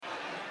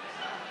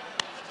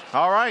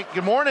All right,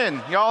 good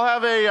morning. Y'all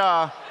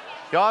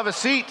have a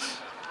seat.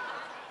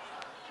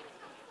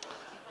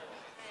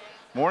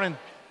 Morning.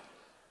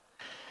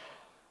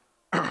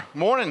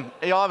 Morning.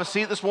 Y'all have a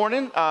seat this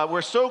morning.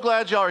 We're so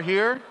glad y'all are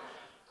here.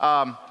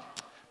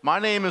 My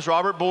name is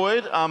Robert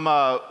Boyd. I'm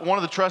one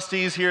of the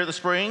trustees here at the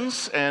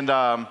Springs, and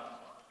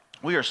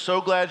we are so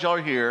glad y'all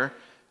are here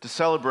to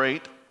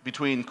celebrate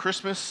between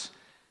Christmas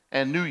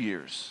and New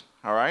Year's.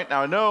 All right.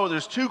 Now I know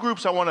there's two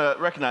groups I want to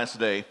recognize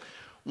today.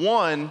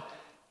 One,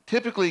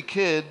 typically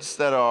kids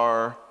that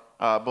are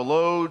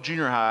below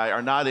junior high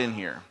are not in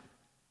here.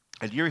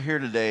 And you're here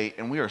today,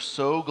 and we are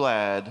so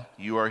glad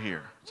you are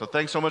here. So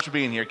thanks so much for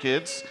being here,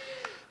 kids.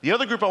 The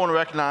other group I want to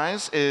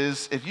recognize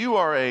is if you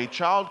are a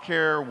child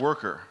care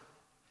worker,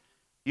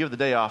 you have the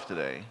day off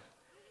today.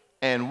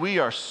 And we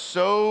are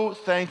so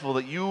thankful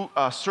that you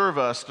serve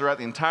us throughout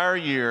the entire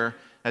year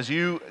as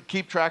you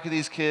keep track of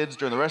these kids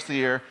during the rest of the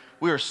year.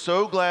 We are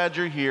so glad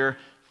you're here.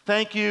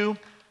 Thank you.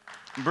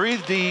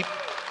 Breathe deep.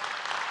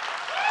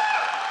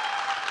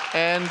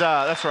 And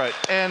that's right.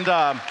 And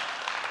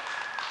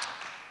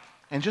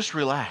just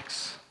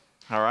relax,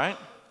 all right?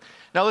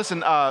 Now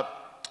listen,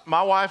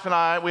 my wife and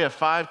I, we have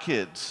 5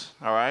 kids,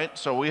 all right?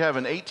 So we have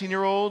an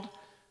 18-year-old,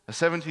 a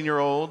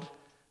 17-year-old,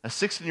 a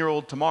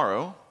 16-year-old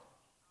tomorrow,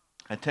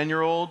 a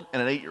 10-year-old,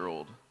 and an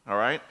 8-year-old, all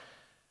right?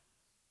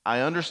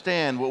 I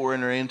understand what we're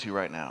entering into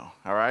right now,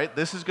 all right?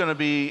 This is going to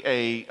be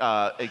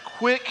a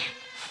quick,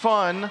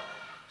 fun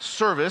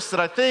service that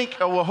I think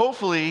will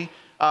hopefully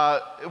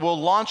will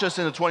launch us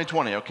into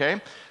 2020,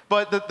 okay?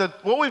 But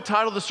what we've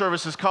titled the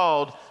service is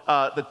called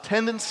The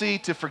Tendency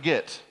to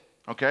Forget,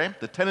 okay?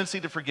 The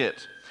Tendency to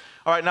Forget.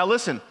 All right, now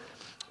listen,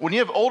 when you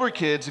have older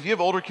kids, if you have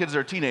older kids that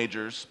are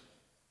teenagers,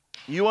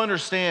 you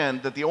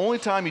understand that the only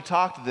time you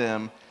talk to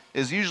them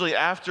is usually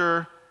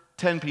after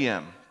 10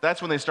 p.m.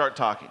 That's when they start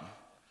talking,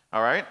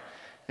 all right?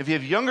 If you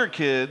have younger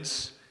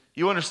kids,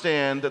 you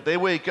understand that they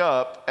wake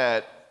up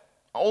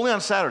only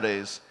on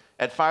Saturdays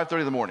at 5:30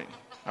 in the morning,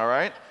 all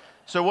right?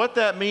 So what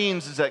that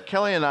means is that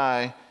Kelly and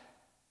I,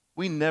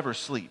 we never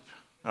sleep,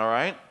 all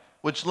right?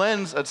 Which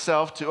lends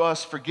itself to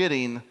us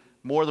forgetting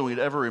more than we'd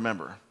ever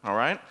remember, all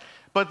right?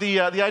 But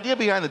the idea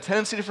behind the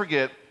tendency to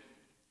forget,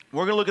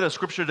 we're going to look at a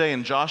scripture today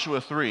in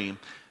Joshua 3.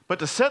 But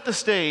to set the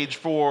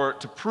stage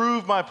to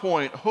prove my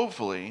point,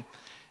 hopefully,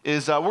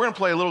 is we're going to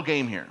play a little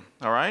game here,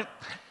 all right?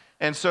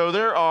 And so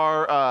there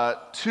are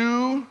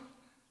 2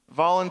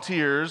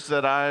 volunteers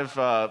that I've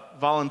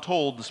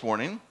voluntold this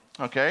morning,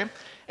 okay?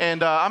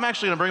 And I'm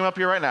actually going to bring them up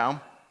here right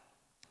now.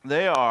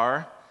 They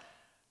are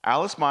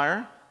Alice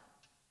Meyer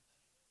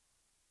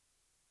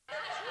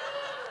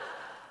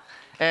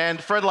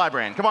and Fred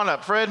Lybrand. Come on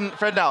up. Fred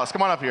and Alice,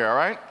 come on up here, all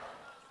right?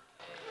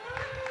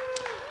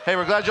 Hey,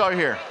 we're glad y'all are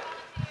here.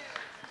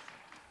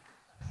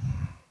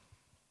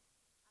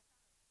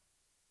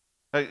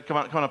 Hey, come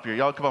on up here.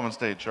 Y'all come up on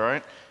stage, all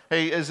right?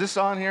 Hey, is this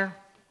on here?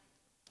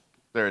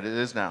 There it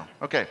is now.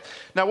 Okay.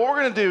 Now what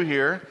we're going to do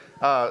here,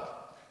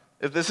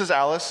 if this is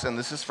Alice and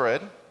this is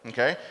Fred,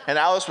 okay? And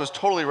Alice was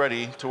totally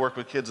ready to work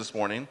with kids this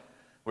morning.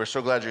 We're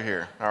so glad you're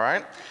here, all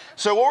right?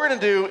 So what we're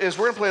going to do is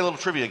we're going to play a little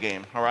trivia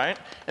game, all right?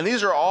 And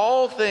these are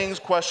all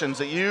questions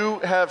that you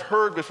have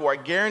heard before. I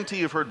guarantee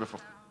you've heard before,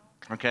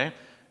 okay?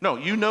 No,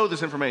 you know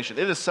this information.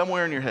 It is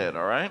somewhere in your head,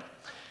 all right?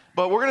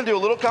 But we're going to do a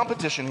little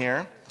competition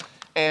here,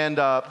 and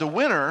the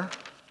winner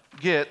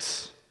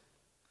gets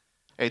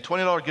a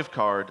 $20 gift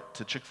card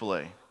to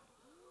Chick-fil-A.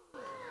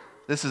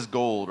 This is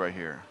gold right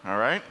here, all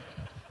right?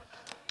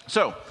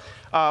 So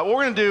what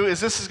we're going to do is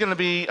this is going to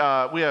be,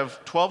 we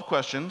have 12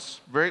 questions,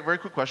 very, very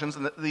quick questions,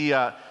 and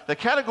the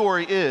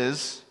category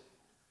is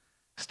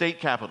state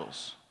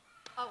capitals.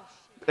 Oh,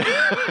 shoot.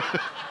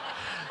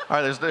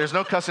 All right, there's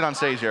no cussing on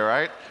stage here, all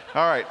right?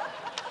 All right.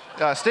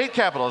 State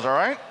capitals, all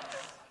right?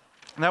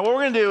 Now what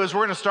we're going to do is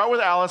we're going to start with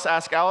Alice,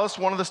 ask Alice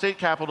one of the state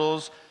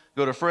capitals,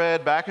 go to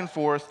Fred, back and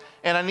forth,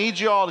 and I need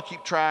you all to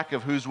keep track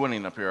of who's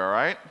winning up here, all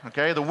right?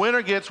 Okay, the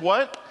winner gets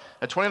what?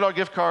 A $20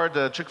 gift card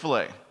to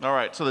Chick-fil-A. All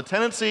right, so the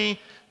tendency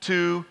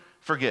to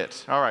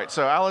forget. All right,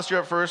 so Alice,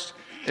 you're up first.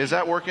 Is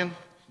that working?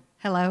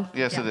 Hello?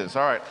 Yes, It is.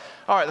 All right.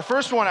 All right, the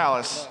first one,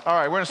 Alice. All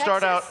right, we're going to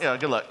start out. Yeah,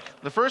 good luck.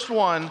 The first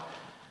one, we're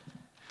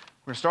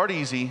going to start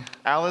easy.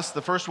 Alice,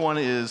 the first one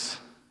is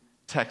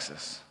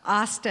Texas.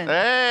 Austin.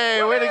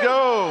 Hey, way to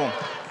go.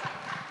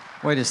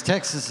 Wait, is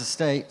Texas a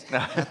state?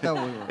 I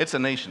thought we were. It's a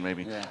nation,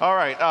 maybe. Yeah. All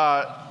right,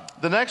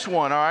 the next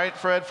one, all right,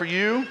 Fred, for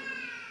you.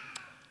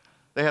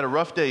 They had a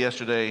rough day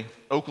yesterday,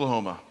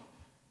 Oklahoma.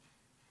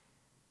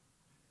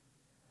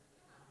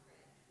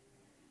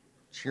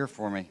 Cheer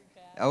for me.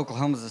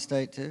 Oklahoma's a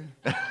state, too?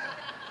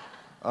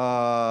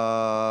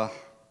 I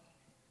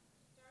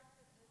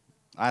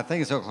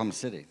think it's Oklahoma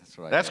City. That's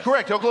right. That's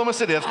correct, Oklahoma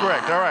City. That's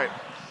correct. All right.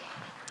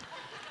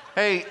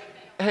 Hey,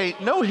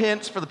 no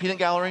hints for the peanut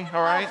gallery,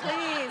 all right? Oh,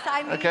 please,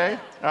 I need Okay, it.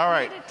 all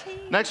right. I need a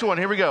tea. Next one,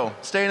 here we go.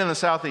 Staying in the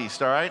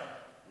southeast, all right?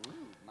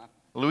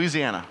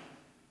 Louisiana.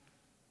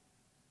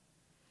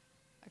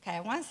 Okay, I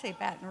want to say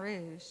Baton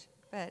Rouge,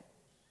 but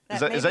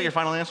Is that your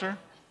final answer?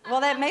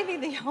 Well, that may be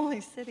the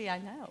only city I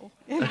know.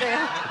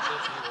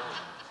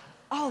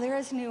 Oh, there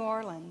was New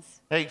Orleans.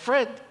 Hey,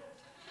 Fred.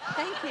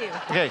 Thank you.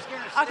 Okay.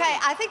 Okay,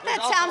 I think that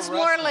also sounds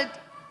more Ruston.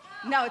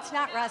 No, it's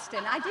not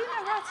Ruston. I do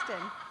know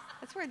Ruston.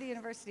 That's where the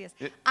university is.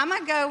 I'm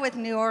going to go with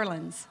New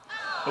Orleans.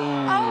 Ooh.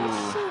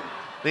 Oh, shoot.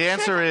 The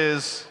answer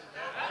is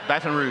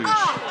Baton Rouge.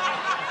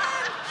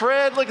 Oh,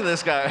 Fred, look at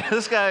this guy.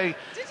 This guy, did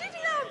you do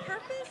that on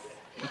purpose?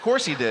 of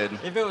course he did.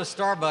 If it was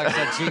Starbucks,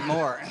 I'd cheat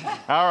more.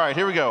 All right,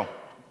 here we go.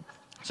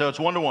 So it's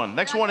 1-1.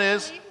 Next Do I one get to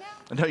is, leave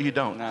now? no, you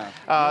don't. No.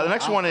 The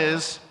next one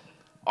is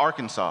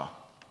Arkansas.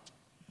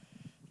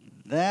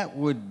 That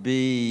would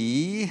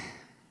be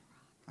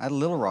at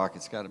Little Rock.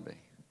 It's got to be.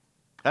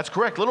 That's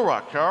correct, Little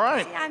Rock. All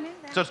right. See, I knew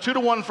that. So it's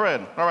 2-1,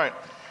 Fred. All right.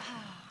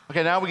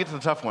 Okay, now we get to the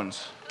tough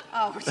ones.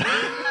 Oh,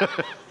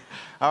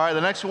 All right,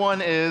 the next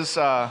one is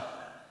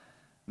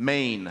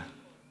Maine.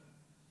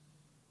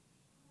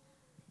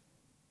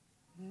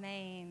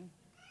 Maine.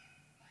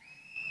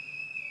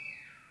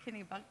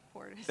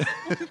 Kennebunkport is the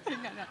only thing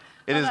I know.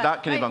 It is Hold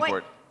not on.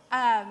 Wait,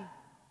 Kennebunkport.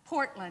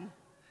 Portland.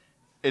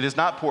 It is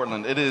not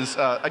Portland. It is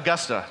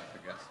Augusta.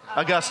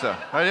 Augusta.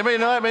 All right, anybody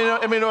know that?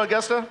 Anybody know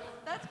Augusta?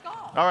 That's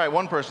golf. All right,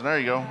 one person. There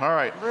you go. All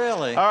right.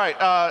 Really? All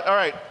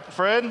right,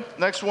 Fred,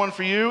 next one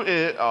for you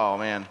is, oh,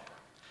 man,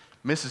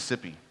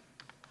 Mississippi.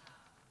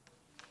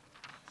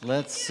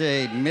 Let's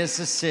see.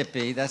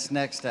 Mississippi. That's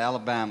next to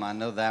Alabama. I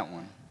know that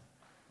one.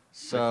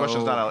 So The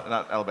question's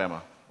not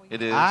Alabama.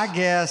 It is. I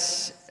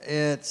guess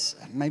it's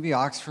maybe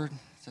Oxford.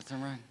 Is that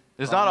right?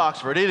 It's not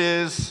Oxford. It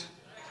is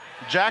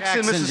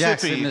Jackson,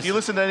 Mississippi. If you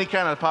listen to any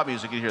kind of pop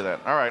music, you hear that.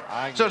 All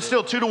right. So it's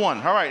still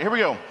 2-1. All right, here we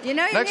go. You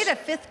know, you Next- need a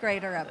fifth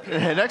grader up here.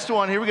 Next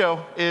one, here we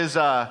go, is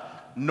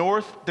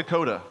North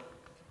Dakota.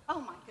 Oh,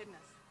 my goodness.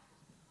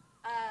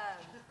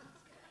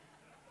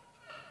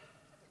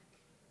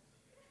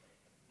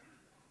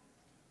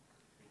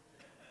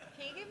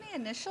 Can you give me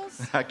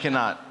initials? I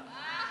cannot.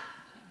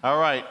 All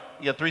right,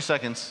 you got 3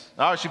 seconds.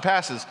 All right, she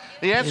passes.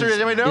 The answer is,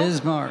 anybody know?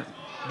 Bismarck.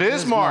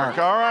 Bismarck.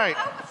 All right.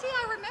 Oh, see,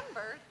 I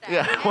remember that.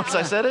 Yeah, once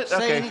I said it? Say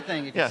Okay.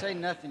 anything. If Yeah. you say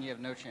nothing, you have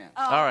no chance.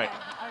 Oh, All right.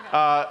 okay.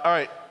 All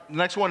right, the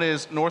next one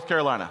is North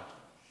Carolina.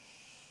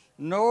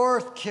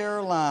 North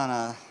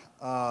Carolina.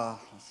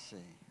 Let's see.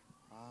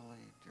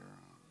 Raleigh, Durham.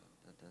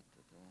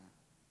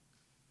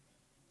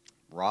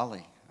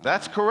 Raleigh.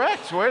 That's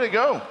correct. Way to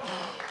go.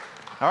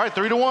 All right,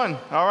 3-1.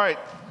 All right.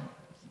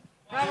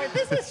 Robert,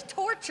 this is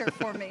torture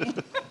for me.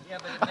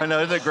 I know,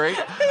 isn't it great?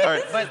 All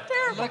right. But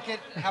terrible. Look at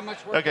how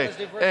much work Okay.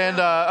 does it work And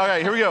all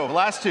right, here we go.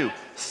 Last two.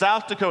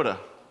 South Dakota.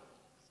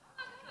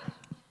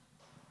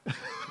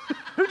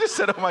 Who just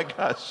said, oh my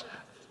gosh?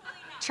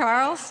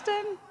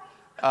 Charleston?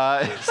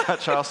 It's not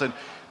Charleston.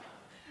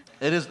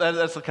 It is,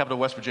 that's the capital of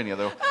West Virginia,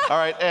 though. All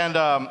right, and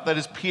that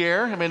is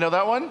Pierre. Anybody know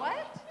that one?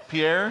 What?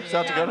 Pierre,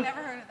 South No, Dakota? I've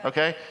never heard of that.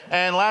 Okay.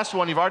 And last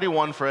one, you've already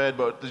won, Fred,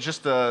 but it's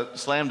just a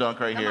slam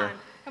dunk right here.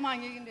 Come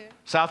on, you can do it.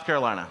 South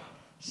Carolina.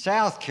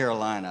 South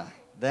Carolina.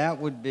 That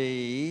would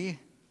be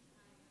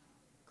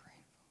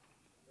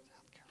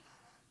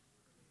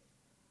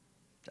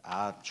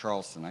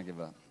Charleston. I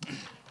give up.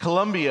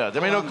 Columbia. Does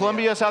anybody know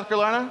Columbia, South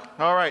Carolina?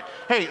 All right.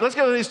 Hey, let's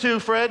go to these two,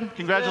 Fred.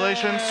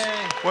 Congratulations.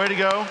 Yay. Way to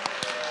go.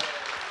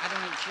 I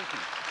don't eat chicken.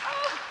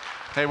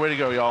 Hey, way to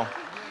go, y'all.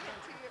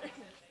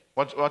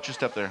 Watch your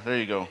step there. There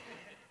you go.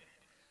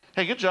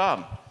 Hey, good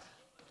job.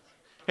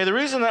 Hey, the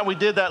reason that we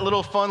did that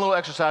fun little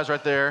exercise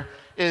right there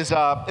is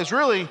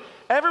really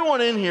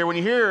everyone in here, when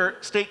you hear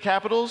state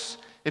capitals,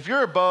 if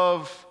you're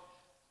above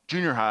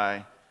junior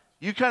high,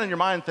 you kind of in your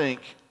mind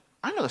think,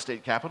 I know the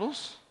state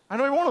capitals. I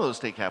know every one of those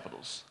state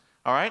capitals.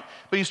 All right?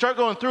 But you start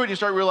going through it, you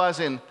start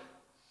realizing,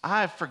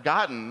 I've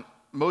forgotten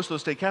most of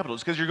those state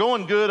capitals because you're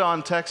going good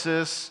on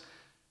Texas,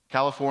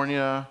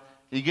 California,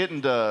 you get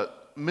into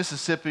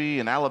Mississippi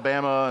and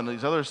Alabama and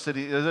these other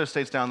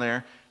states down there,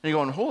 and you're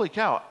going, holy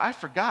cow, I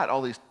forgot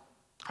all these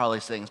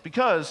things.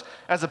 Because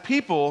as a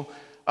people,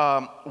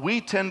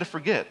 we tend to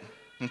forget,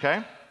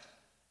 okay?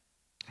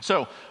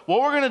 So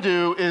what we're going to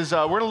do is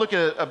we're going to look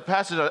at a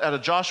passage out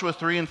of Joshua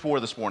 3 and 4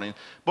 this morning.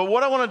 But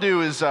what I want to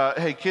do is,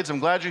 hey, kids, I'm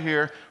glad you're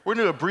here. We're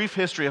going to do a brief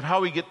history of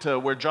how we get to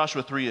where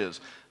Joshua 3 is.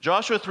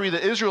 Joshua 3,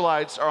 the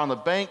Israelites are on the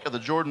bank of the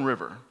Jordan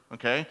River,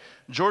 okay?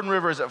 Jordan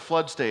River is at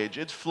flood stage.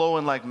 It's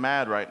flowing like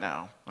mad right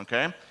now,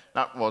 okay?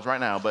 It's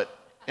right now, but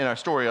in our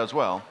story as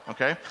well,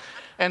 okay?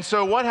 And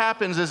so what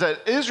happens is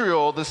that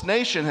Israel, this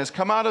nation, has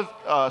come out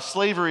of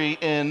slavery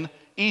in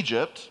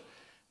Egypt.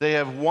 They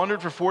have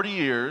wandered for 40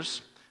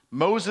 years.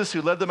 Moses,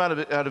 who led them out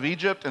of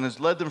Egypt and has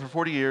led them for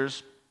 40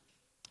 years,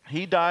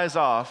 he dies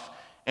off,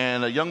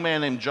 and a young man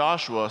named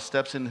Joshua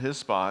steps into his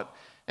spot.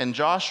 And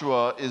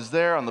Joshua is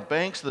there on the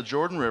banks of the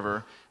Jordan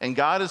River, and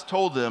God has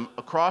told them,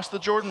 across the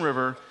Jordan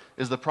River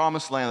is the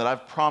promised land that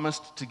I've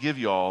promised to give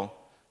y'all,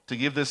 to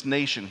give this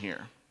nation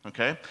here,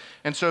 okay?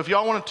 And so if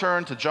y'all want to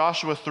turn to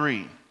Joshua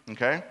 3,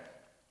 okay?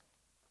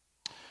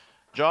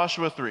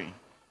 Joshua 3.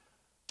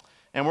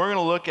 And we're going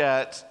to look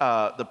at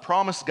the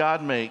promise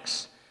God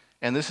makes,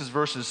 and this is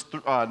verses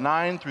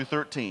 9 through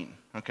 13,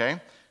 okay?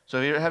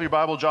 So if you have your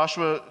Bible,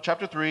 Joshua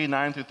chapter 3,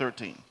 9 through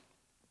 13.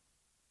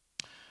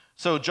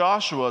 So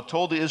Joshua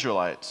told the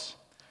Israelites,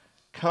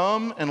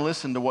 Come and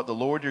listen to what the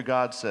Lord your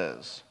God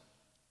says.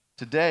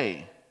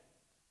 Today,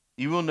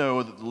 you will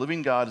know that the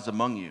living God is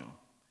among you.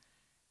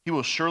 He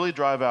will surely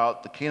drive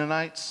out the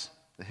Canaanites,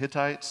 the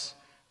Hittites,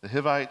 the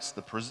Hivites,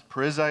 the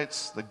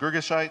Perizzites, the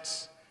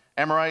Girgashites,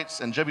 Amorites,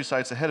 and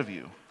Jebusites ahead of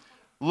you.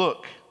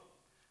 Look,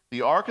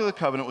 the ark of the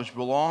covenant, which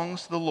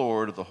belongs to the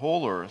Lord of the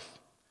whole earth,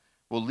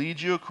 will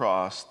lead you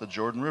across the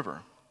Jordan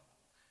River.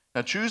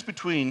 Now choose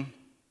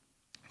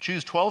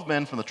 12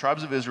 men from the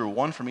tribes of Israel,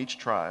 one from each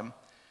tribe.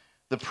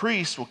 The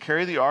priests will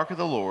carry the ark of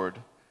the Lord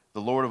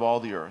of all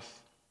the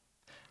earth.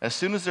 As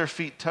soon as their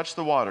feet touch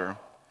the water,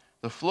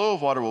 the flow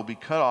of water will be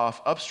cut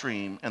off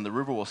upstream, and the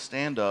river will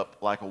stand up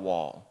like a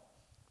wall.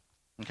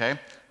 Okay?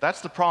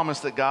 That's the promise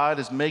that God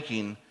is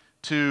making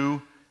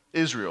to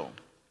Israel.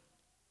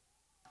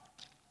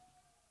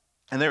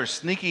 And they're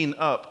sneaking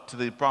up to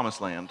the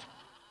promised land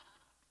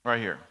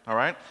right here, all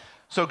right?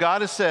 So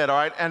God has said, all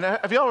right, and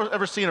have you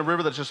ever seen a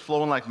river that's just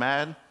flowing like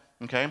mad?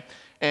 Okay?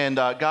 And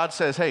God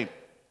says, hey,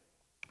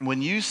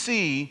 when you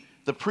see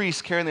the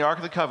priests carrying the Ark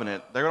of the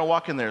Covenant, they're going to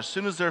walk in there. As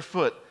soon as their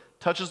foot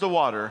touches the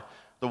water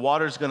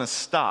is going to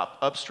stop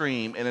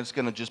upstream, and it's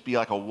going to just be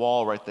like a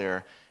wall right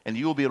there, and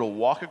you will be able to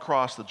walk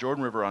across the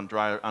Jordan River on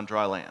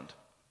dry land.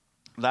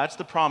 That's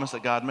the promise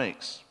that God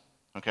makes,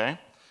 okay?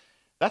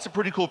 That's a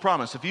pretty cool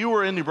promise. If you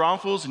were in New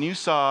Braunfels and you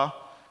saw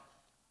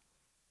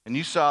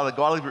the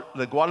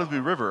Guadalupe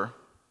River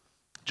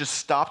just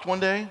stopped one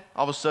day,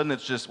 all of a sudden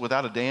it's just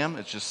without a dam,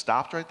 it's just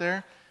stopped right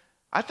there,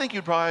 I think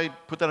you'd probably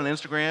put that on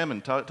Instagram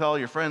and tell all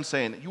your friends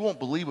saying, you won't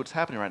believe what's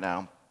happening right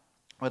now.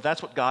 But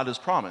that's what God has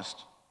promised,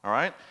 all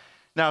right?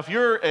 Now, if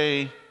you're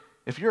a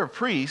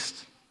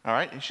priest, all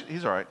right,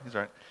 he's all right.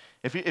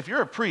 If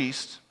you're a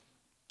priest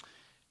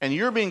and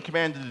you're being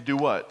commanded to do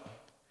what?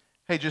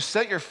 Hey, just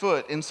set your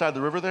foot inside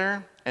the river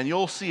there and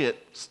you'll see it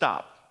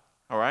stop,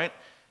 all right?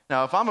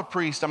 Now, if I'm a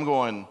priest, I'm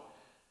going,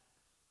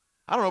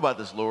 I don't know about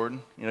this, Lord.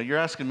 You know, you're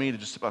asking me to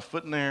just stick my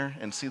foot in there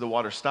and see the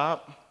water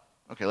stop?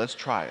 Okay, let's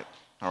try it.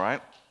 All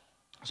right?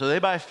 So they,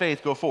 by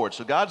faith, go forward.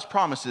 So God's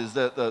promise is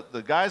that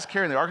the guys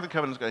carrying the Ark of the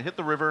Covenant is going to hit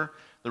the river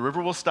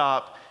will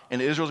stop,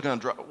 and Israel's going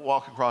to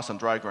walk across on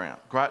dry ground.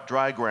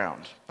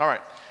 All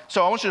right,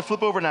 so I want you to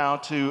flip over now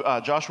to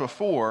Joshua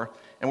 4,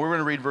 and we're going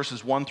to read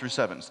verses 1 through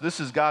 7. So this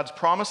is God's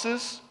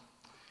promises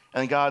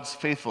and God's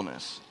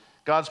faithfulness.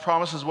 God's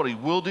promise is what he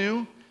will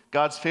do.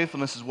 God's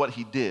faithfulness is what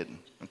he did,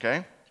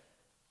 okay?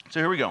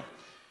 So here we go.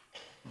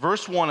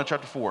 Verse 1 of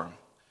chapter 4.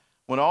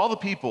 When all the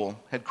people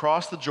had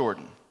crossed the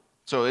Jordan,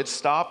 so it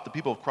stopped, the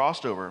people have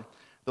crossed over,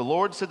 the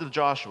Lord said to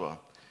Joshua,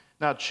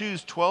 now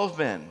choose 12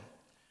 men,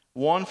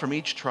 one from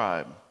each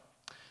tribe.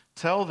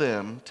 Tell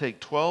them, take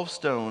 12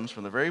 stones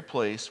from the very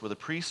place where the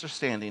priests are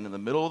standing in the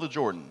middle of the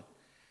Jordan.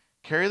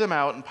 Carry them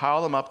out and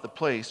pile them up at the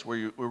place where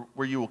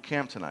you will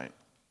camp tonight.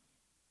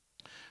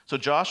 So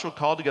Joshua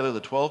called together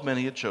the 12 men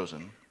he had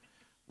chosen,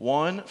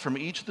 one from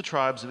each of the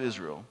tribes of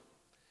Israel.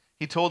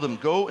 He told them,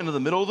 go into the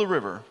middle of the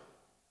river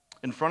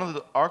in front of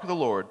the ark of the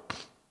Lord,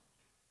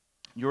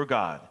 your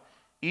God.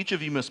 Each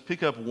of you must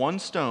pick up one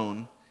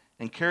stone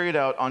and carry it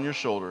out on your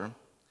shoulder,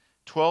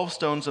 12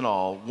 stones in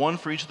all, one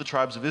for each of the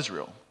tribes of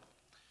Israel.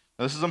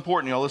 Now, this is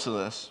important, y'all listen to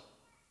this.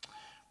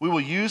 We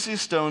will use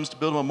these stones to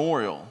build a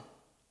memorial.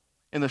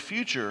 In the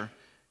future,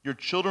 your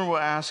children will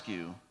ask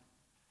you,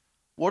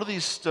 what do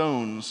these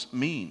stones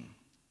mean?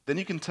 Then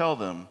you can tell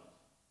them.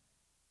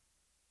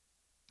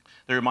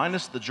 They remind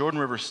us that the Jordan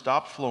River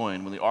stopped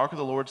flowing when the Ark of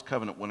the Lord's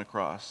covenant went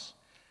across.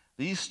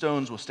 These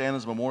stones will stand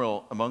as a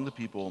memorial among the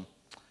people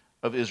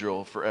of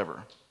Israel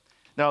forever.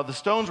 Now, the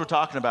stones we're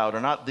talking about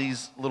are not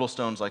these little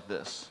stones like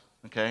this,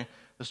 okay?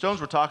 The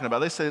stones we're talking about,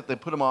 they say they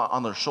put them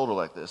on their shoulder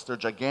like this. They're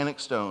gigantic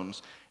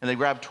stones, and they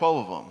grab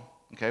 12 of them,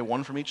 okay,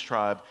 one from each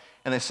tribe,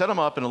 and they set them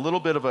up in a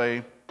little bit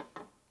of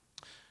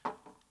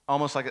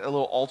almost like a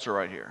little altar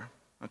right here,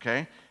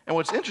 okay? And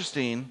what's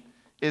interesting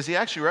is he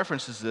actually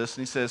references this,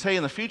 and he says, hey,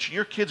 in the future,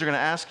 your kids are going to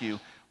ask you,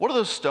 what do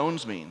those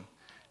stones mean?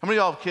 How many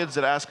of y'all have kids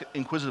that ask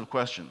inquisitive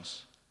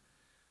questions?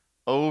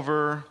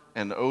 Over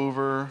and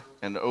over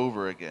and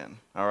over again,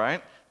 all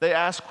right? They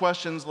ask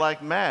questions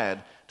like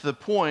mad to the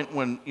point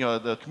when,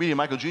 the comedian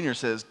Michael Jr.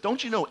 says,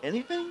 don't you know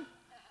anything?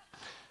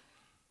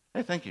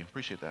 Hey, thank you,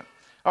 appreciate that.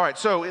 All right,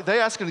 so they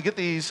ask him to get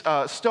these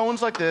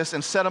stones like this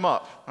and set them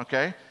up,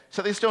 okay?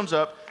 Set these stones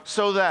up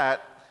so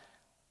that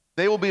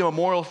they will be a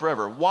memorial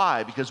forever.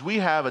 Why? Because we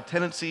have a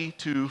tendency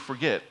to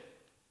forget,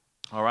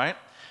 all right?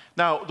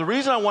 Now, the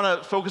reason I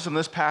want to focus on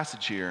this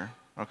passage here,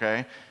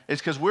 okay, is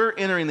because we're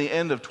entering the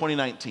end of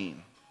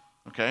 2019,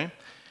 okay?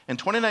 In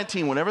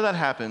 2019, whenever that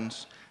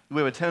happens, we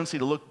have a tendency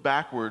to look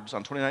backwards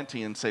on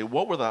 2019 and say,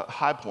 what were the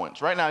high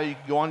points? Right now, you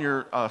can go on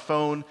your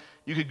phone,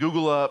 you could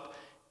Google up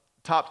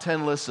top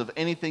 10 lists of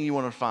anything you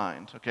want to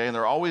find, okay? And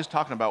they're always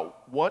talking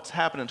about what's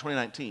happened in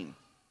 2019.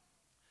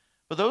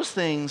 But those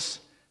things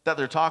that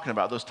they're talking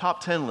about, those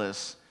top 10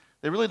 lists,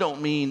 they really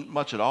don't mean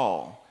much at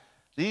all.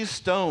 These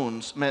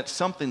stones meant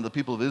something to the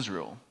people of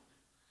Israel.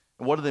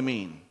 And what do they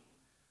mean?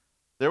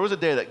 There was a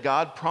day that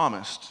God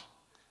promised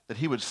that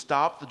he would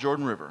stop the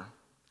Jordan River.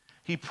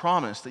 He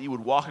promised that you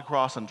would walk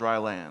across on dry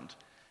land.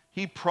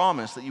 He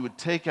promised that you would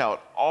take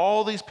out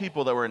all these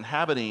people that were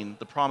inhabiting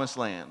the promised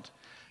land.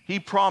 He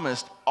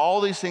promised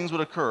all these things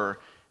would occur.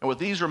 And what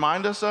these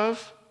remind us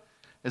of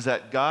is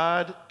that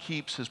God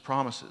keeps his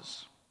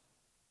promises.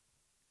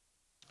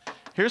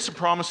 Here's some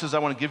promises I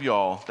want to give you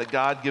all that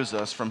God gives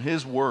us from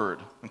his word,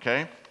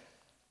 okay?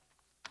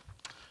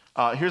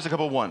 Here's a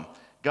couple. One,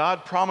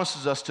 God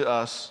promises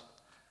us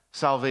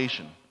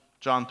salvation,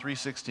 John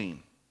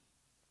 3:16.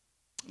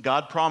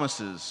 God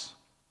promises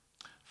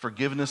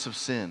forgiveness of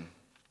sin,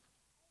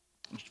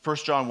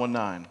 1 John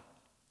 1:9.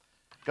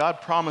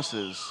 God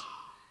promises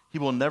he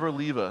will never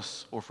leave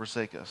us or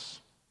forsake us,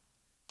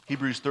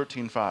 Hebrews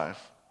 13:5.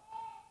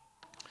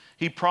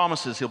 He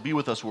promises he'll be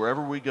with us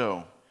wherever we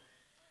go,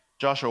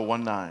 Joshua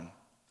 1:9.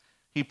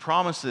 He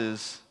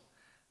promises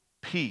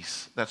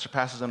peace that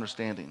surpasses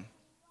understanding,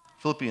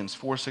 Philippians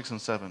 4:6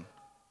 and 7.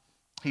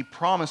 He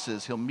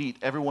promises he'll meet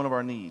every one of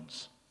our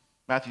needs,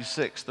 Matthew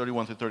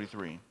 6:31 through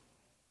 33.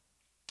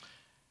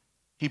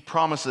 He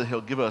promises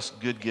he'll give us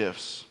good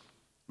gifts,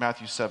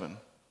 Matthew 7.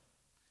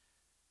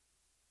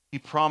 He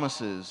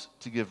promises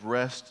to give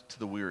rest to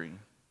the weary,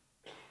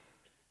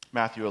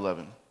 Matthew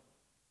 11.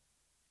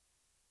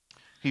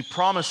 He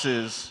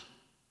promises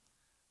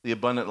the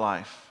abundant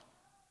life,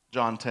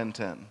 John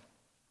 10:10.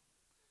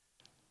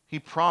 He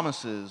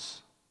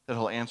promises that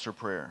he'll answer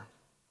prayer,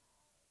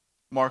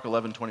 Mark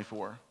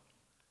 11:24.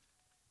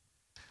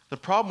 The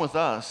problem with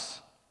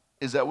us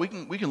is that we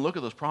can look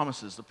at those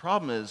promises. The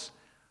problem is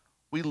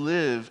we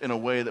live in a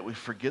way that we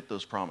forget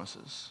those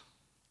promises.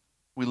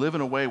 We live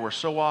in a way where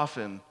so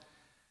often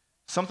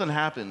something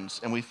happens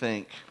and we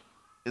think,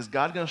 is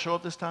God going to show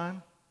up this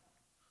time?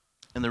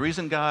 And the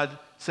reason God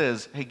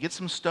says, hey, get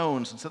some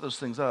stones and set those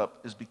things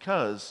up is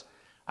because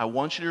I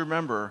want you to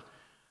remember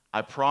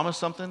I promised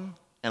something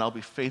and I'll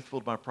be faithful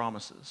to my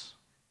promises.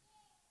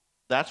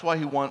 That's why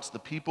he wants the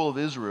people of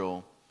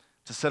Israel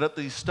to set up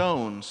these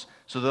stones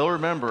so they'll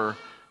remember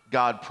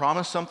God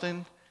promised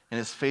something and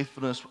his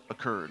faithfulness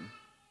occurred.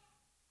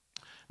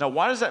 Now,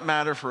 why does that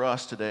matter for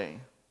us today?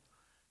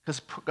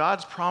 Because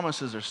God's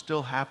promises are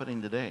still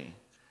happening today.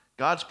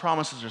 God's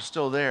promises are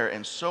still there,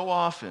 and so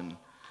often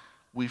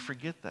we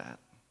forget that,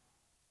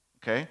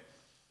 okay?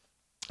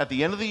 At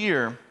the end of the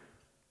year,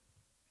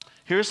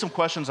 here's some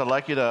questions I'd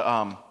like you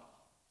to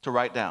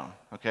write down,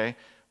 okay?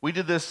 We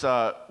did this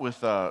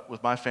with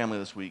my family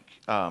this week.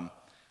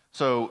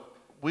 So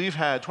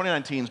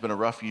 2019 has been a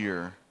rough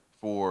year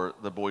for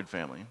the Boyd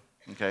family,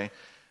 okay?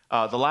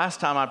 The last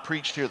time I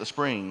preached here at the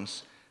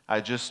Springs,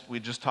 we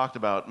just talked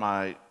about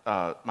my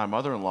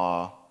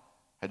mother-in-law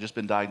had just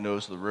been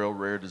diagnosed with a real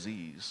rare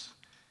disease,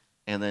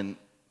 and then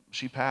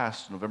she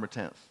passed November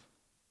 10th.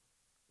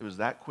 It was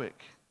that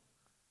quick,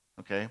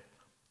 okay?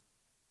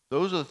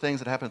 Those are the things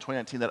that happened in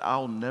 2019 that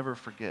I'll never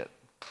forget,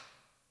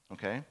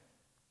 okay?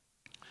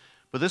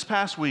 But this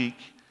past week,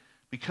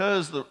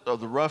 because of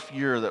the rough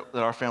year that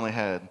our family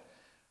had,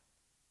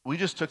 we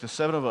just took the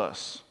 7 of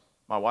us,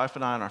 my wife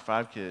and I and our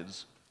 5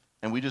 kids,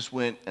 and we just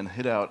went and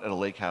hid out at a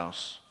lake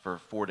house for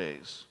 4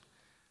 days.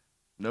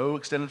 No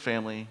extended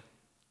family,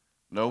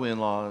 no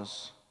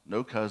in-laws,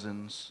 no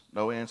cousins,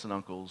 no aunts and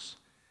uncles,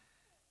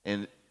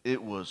 and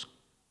it was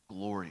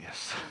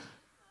glorious.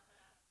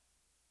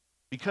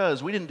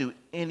 Because we didn't do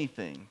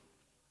anything.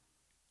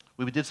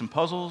 We did some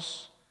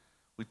puzzles,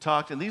 we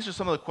talked, and these are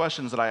some of the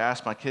questions that I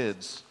asked my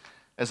kids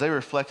as they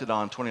reflected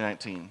on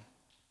 2019.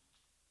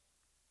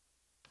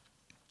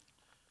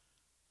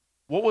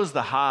 What was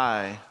the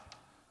high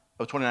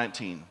of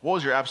 2019? What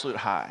was your absolute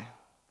high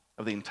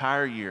of the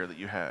entire year that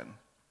you had?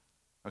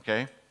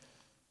 Okay?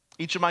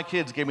 Each of my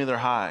kids gave me their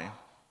high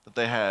that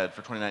they had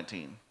for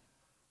 2019.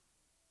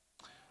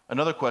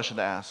 Another question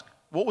to ask,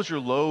 what was your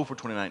low for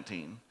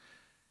 2019?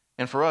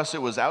 And for us,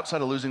 it was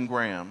outside of losing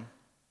Graham,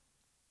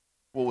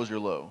 what was your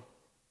low?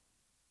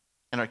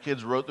 And our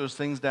kids wrote those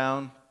things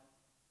down,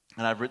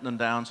 and I've written them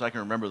down so I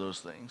can remember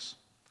those things.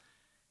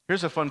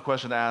 Here's a fun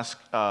question to ask.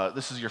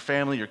 This is your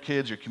family, your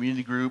kids, your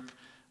community group.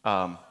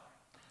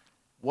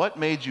 What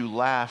made you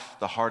laugh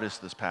the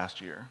hardest this past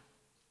year?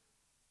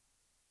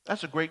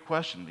 That's a great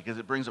question because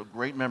it brings up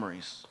great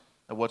memories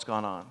of what's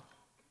gone on.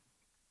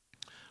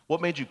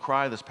 What made you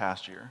cry this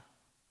past year?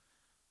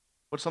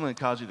 What's something that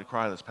caused you to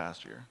cry this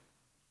past year?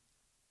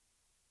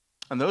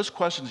 And those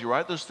questions, you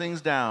write those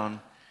things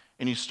down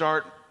and you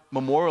start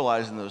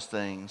memorializing those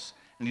things.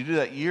 And you do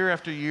that year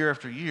after year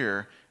after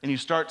year, and you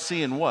start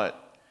seeing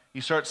what?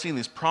 You start seeing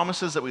these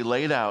promises that we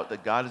laid out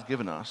that God has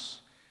given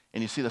us,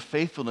 and you see the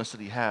faithfulness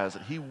that he has,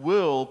 that he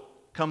will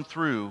come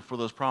through for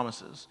those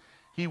promises.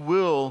 He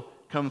will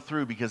come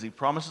through because he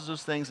promises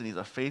those things, and he's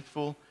a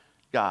faithful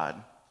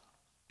God.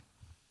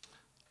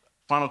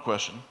 Final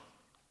question.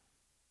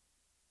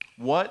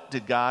 What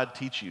did God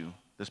teach you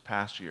this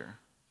past year?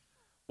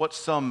 What's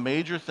some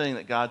major thing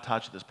that God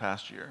taught you this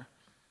past year?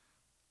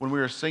 When we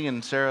were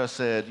singing, Sarah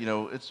said,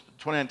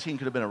 2019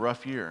 could have been a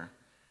rough year.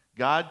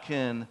 God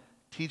can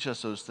teach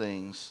us those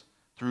things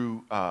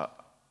through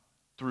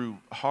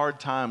hard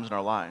times in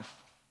our life.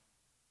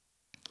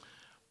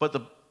 But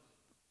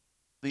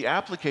the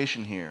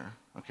application here,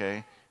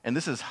 okay, and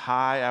this is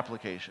high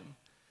application,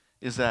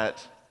 is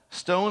that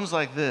stones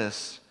like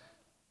this,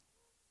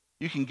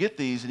 you can get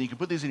these and you can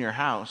put these in your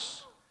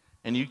house,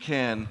 and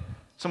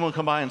someone will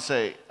come by and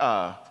say,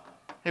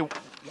 hey, why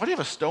do you have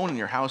a stone in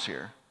your house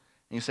here?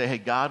 And you say, hey,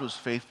 God was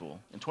faithful.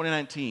 In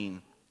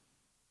 2019,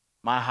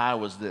 my high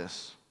was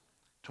this.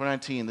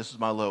 2019, this is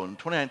my low. In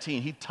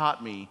 2019, he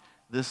taught me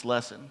this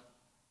lesson.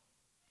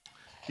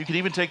 You could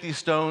even take these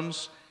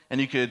stones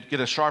and you could get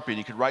a Sharpie and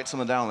you could write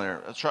something down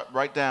there.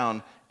 Write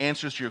down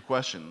answers to your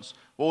questions.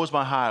 What was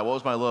my high? What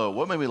was my low?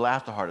 What made me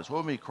laugh the hardest?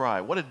 What made me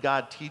cry? What did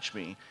God teach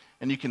me?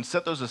 And you can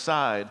set those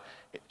aside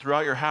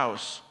throughout your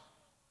house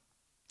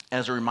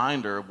as a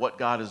reminder of what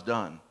God has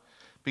done.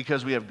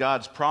 Because we have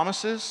God's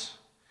promises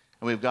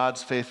and we have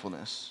God's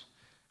faithfulness.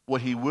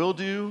 What he will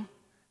do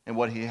and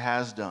what he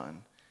has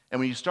done. And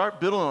when you start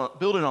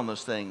building on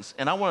those things,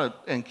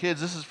 and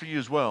kids, this is for you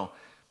as well.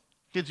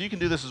 Kids, you can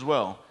do this as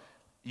well.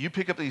 You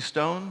pick up these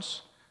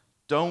stones,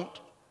 don't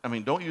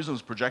use them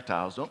as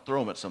projectiles. Don't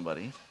throw them at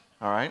somebody,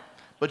 all right?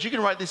 But you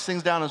can write these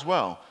things down as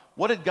well.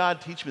 What did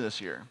God teach me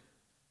this year?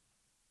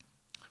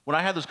 When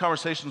I had those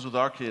conversations with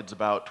our kids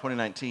about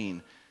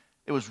 2019,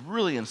 it was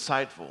really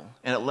insightful,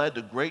 and it led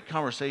to great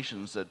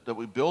conversations that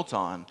we built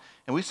on.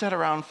 And we sat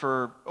around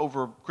for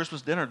over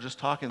Christmas dinner just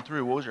talking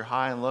through what was your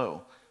high and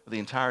low of the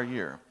entire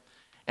year.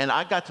 And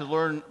I got to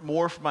learn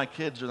more from my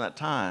kids during that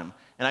time,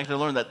 and I got to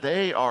learn that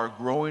they are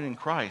growing in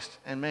Christ.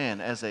 And man,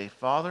 as a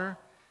father,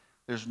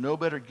 there's no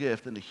better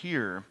gift than to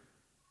hear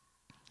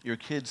your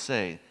kids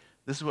say,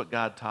 this is what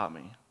God taught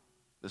me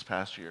this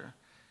past year.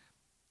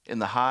 In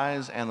the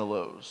highs and the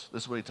lows,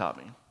 this is what he taught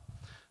me.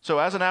 So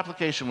as an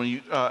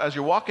application, as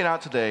you're walking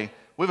out today,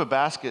 we have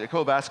a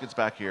couple of baskets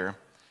back here,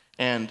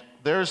 and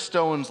there's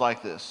stones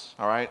like this,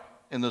 all right,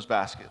 in those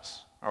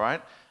baskets, all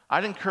right?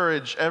 I'd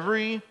encourage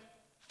every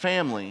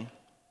family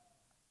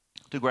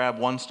to grab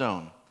one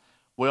stone.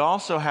 We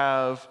also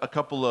have a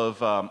couple of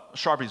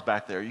Sharpies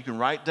back there. You can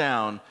write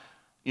down,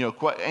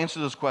 answer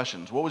those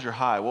questions. What was your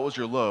high? What was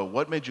your low?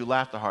 What made you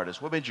laugh the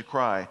hardest? What made you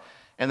cry?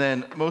 And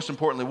then, most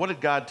importantly, what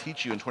did God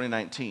teach you in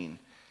 2019?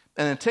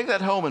 And then take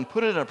that home and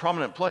put it in a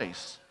prominent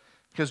place.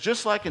 Because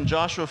just like in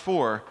Joshua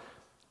 4,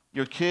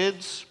 your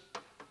kids,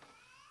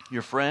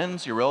 your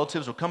friends, your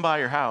relatives will come by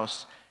your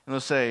house and they'll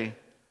say,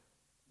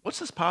 what's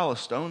this pile of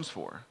stones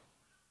for?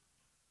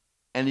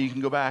 And you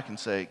can go back and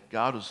say,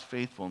 God was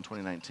faithful in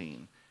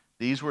 2019.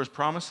 These were his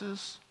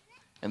promises,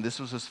 and this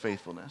was his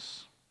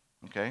faithfulness.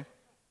 Okay?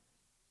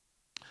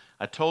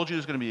 I told you it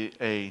was going to be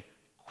a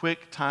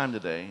quick time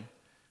today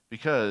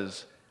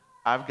because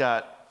I've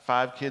got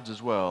 5 kids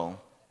as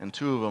well, and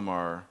 2 of them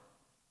are,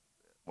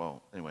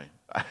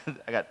 I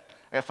got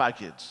 5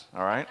 kids,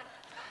 all right?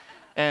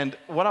 And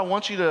what I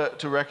want you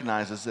to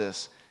recognize is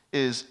this,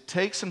 is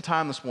take some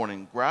time this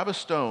morning, grab a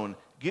stone,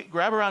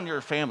 grab around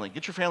your family,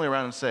 get your family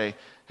around and say,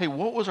 hey,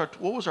 what was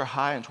our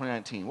high in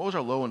 2019? What was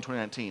our low in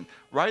 2019?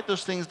 Write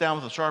those things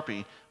down with a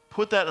Sharpie,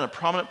 put that in a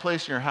prominent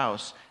place in your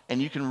house,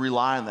 and you can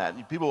rely on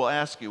that. People will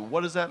ask you,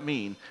 what does that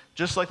mean?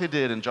 Just like they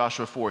did in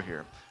Joshua 4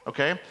 here,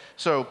 okay?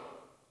 So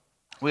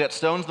we got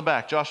stones in the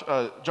back.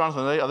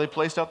 Jonathan, are they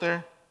placed out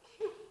there?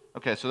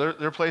 Okay, so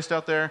they're placed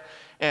out there.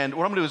 And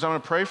what I'm going to do is I'm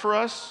going to pray for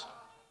us,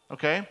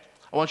 okay?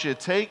 I want you to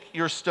take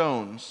your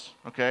stones,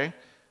 okay?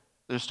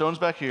 There's stones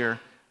back here.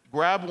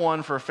 Grab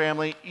one for a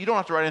family. You don't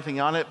have to write anything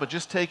on it, but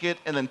just take it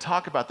and then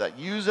talk about that.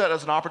 Use that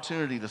as an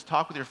opportunity to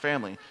talk with your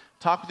family,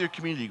 talk with your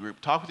community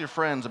group, talk with your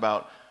friends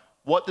about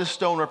what this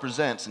stone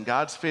represents and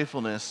God's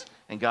faithfulness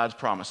and God's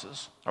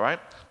promises, all right?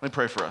 Let me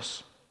pray for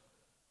us.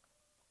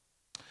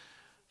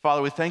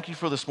 Father, we thank you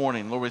for this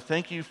morning. Lord, we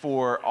thank you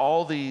for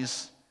all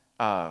these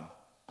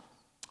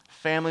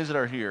families that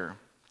are here.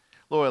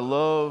 Lord, I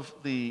love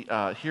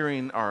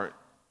hearing our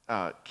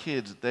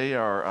kids.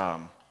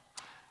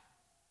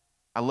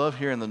 I love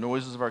hearing the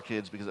noises of our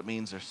kids because it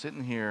means they're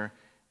sitting here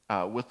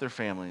with their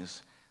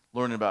families,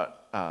 learning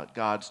about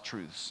God's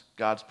truths,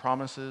 God's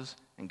promises,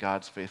 and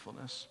God's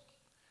faithfulness.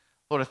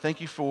 Lord, I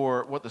thank you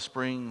for what the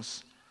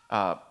Springs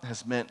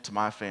has meant to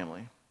my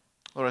family.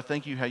 Lord, I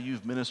thank you how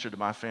you've ministered to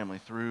my family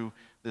through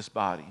this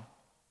body.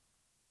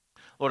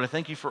 Lord, I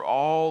thank you for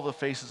all the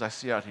faces I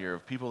see out here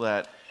of people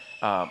that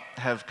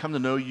have come to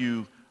know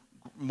you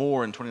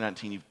more in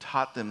 2019. You've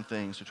taught them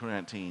things through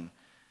 2019.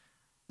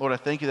 Lord, I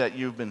thank you that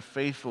you've been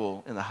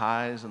faithful in the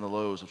highs and the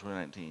lows of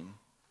 2019.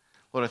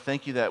 Lord, I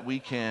thank you that we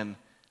can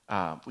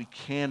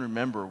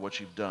remember what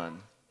you've done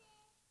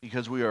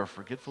because we are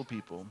forgetful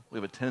people. We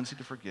have a tendency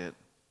to forget.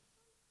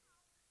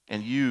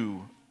 And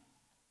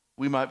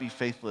we might be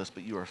faithless,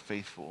 but you are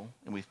faithful,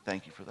 and we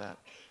thank you for that.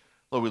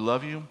 Lord, we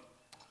love you.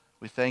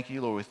 We thank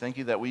you, Lord. We thank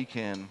you that we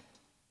can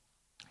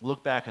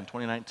look back in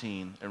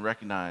 2019 and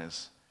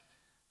recognize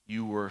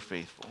you were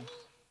faithful.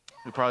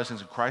 We probably sing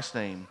in Christ's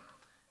name,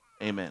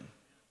 amen.